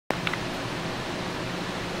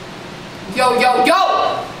Yo, yo,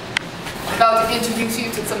 yo! I'm about to introduce you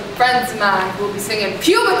to some friends of mine who will be singing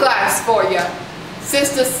Pubic Lice for you.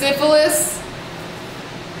 Sister Syphilis,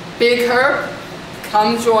 Big Herb,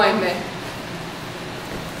 come join me.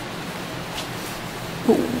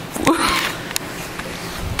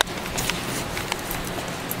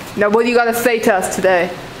 Now what do you gotta say to us today?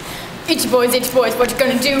 Itchy boys, what you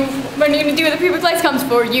gonna do? What are you gonna do when the pubic lice comes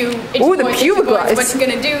for you? Ooh, the pubic lice. What you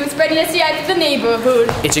gonna do? Spreading STI to the neighborhood.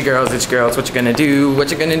 Itchy girls, what you gonna do?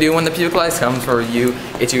 What you gonna do when the pubic lice comes for you?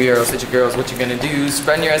 Itchy girls, what you gonna do?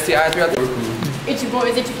 Spreading your STI throughout the neighborhood. Itchy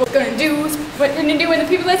boys, what you gonna do? What you gonna do when the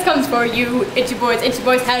pubic lice comes for you? Itchy boys,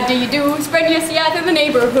 how do you do? Spreading your STI through the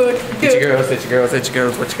neighborhood. Itchy girls, what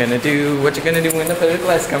you gonna do? What you gonna do when the pubic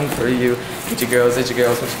lice comes for you? Itchy girls, what you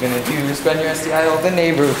gonna do? Spreading your STI all the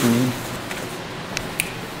neighborhood.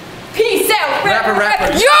 Peace out,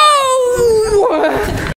 Rapper. Yo!